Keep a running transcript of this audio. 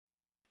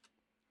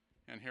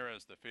And here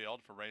is the field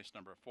for race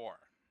number 4.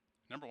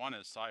 Number 1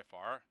 is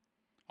Sci-Far,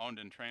 owned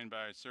and trained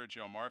by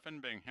Sergio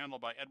Morfin, being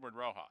handled by Edward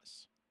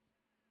Rojas.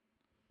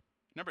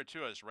 Number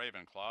 2 is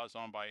Ravenclaw, is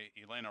owned by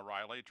Elena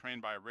Riley,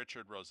 trained by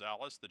Richard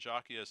Rosales. The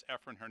jockey is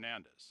Efren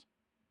Hernandez.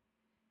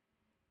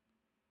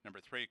 Number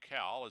 3,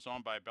 Cal, is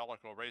owned by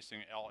Bellico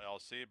Racing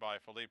LLC by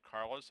Felipe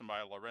Carlos and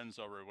by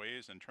Lorenzo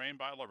Ruiz, and trained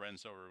by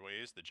Lorenzo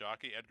Ruiz. The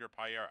jockey Edgar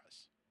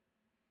Payeras.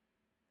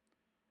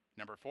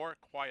 Number 4,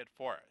 Quiet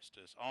Forest,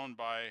 is owned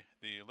by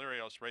the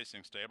Lirios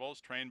Racing Stables,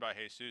 trained by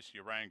Jesus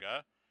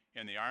Uranga.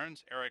 In the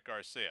irons, Eric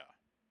Garcia.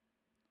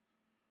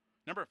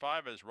 Number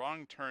 5 is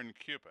Wrong Turn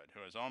Cupid,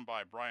 who is owned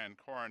by Brian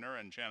Coroner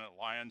and Janet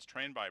Lyons,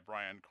 trained by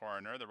Brian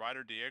Coroner. The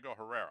rider, Diego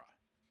Herrera.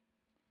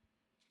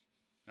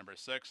 Number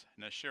 6,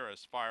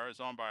 Nashira's Fire, is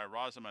owned by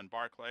Rosamond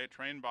Barclay,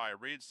 trained by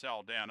Reed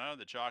Saldana.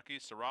 The jockey,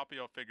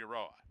 Serapio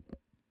Figueroa.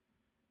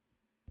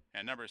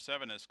 And number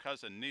 7 is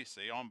Cousin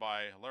Nisi, owned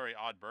by Larry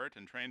Odbert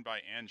and trained by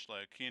Angela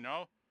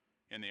Aquino.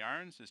 In the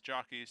irons is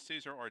jockey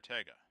Cesar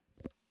Ortega.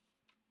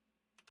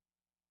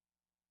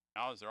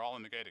 Now, as they're all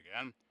in the gate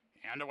again,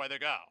 and away they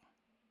go.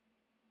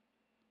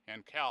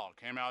 And Cal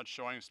came out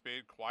showing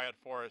speed. Quiet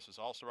Forest is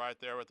also right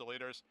there with the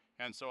leaders,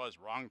 and so is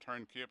Wrong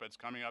Turn Cupid's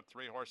coming up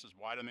 3 horses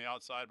wide on the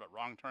outside, but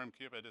Wrong Turn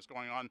Cupid is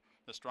going on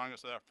the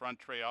strongest of that front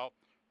trio.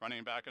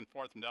 Running back and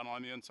forth, and down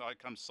on the inside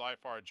comes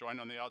Sci-Far,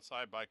 joined on the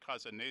outside by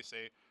Cousin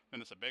Nisi.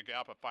 Then it's a big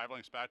gap of 5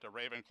 lengths back to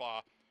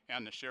Ravenclaw,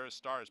 and Nashira's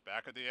Stars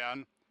back at the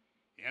end.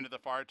 Into the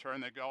far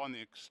turn they go, and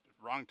the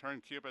Wrong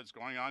Turn Cupid's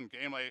going on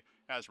gamely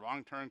as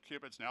Wrong Turn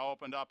Cupid's now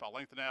opened up a 1.5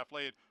 length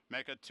lead.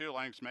 Make it 2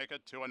 lengths, make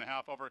it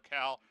 2.5 over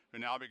Cal, who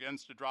now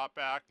begins to drop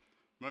back.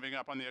 Moving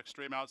up on the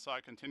extreme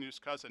outside continues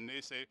Cousin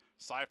Nisi.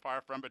 Sci-Fi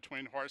from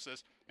between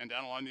horses, and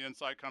down along the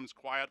inside comes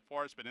Quiet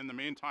Force, but in the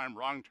meantime,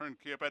 Wrong Turn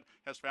Cupid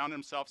has found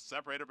himself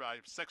separated by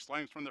 6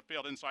 lengths from the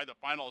field inside the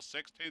final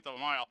 16th of a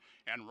mile,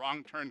 and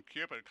Wrong Turn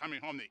Cupid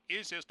coming home the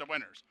easiest of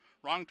winners.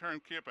 Wrong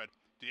Turn Cupid,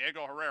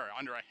 Diego Herrera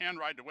under a hand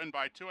ride to win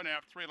by 2.5,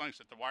 3 lengths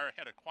at the wire,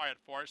 ahead of Quiet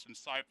Force and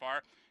Sci-Fi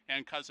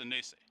and Cousin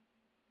Nisi.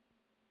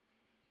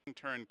 Wrong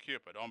Turn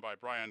Cupid, owned by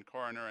Brian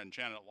Coroner and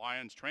Janet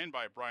Lyons, trained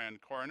by Brian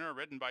Coroner,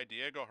 ridden by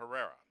Diego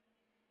Herrera.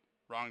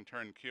 Wrong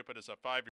Turn Cupid is a 5-year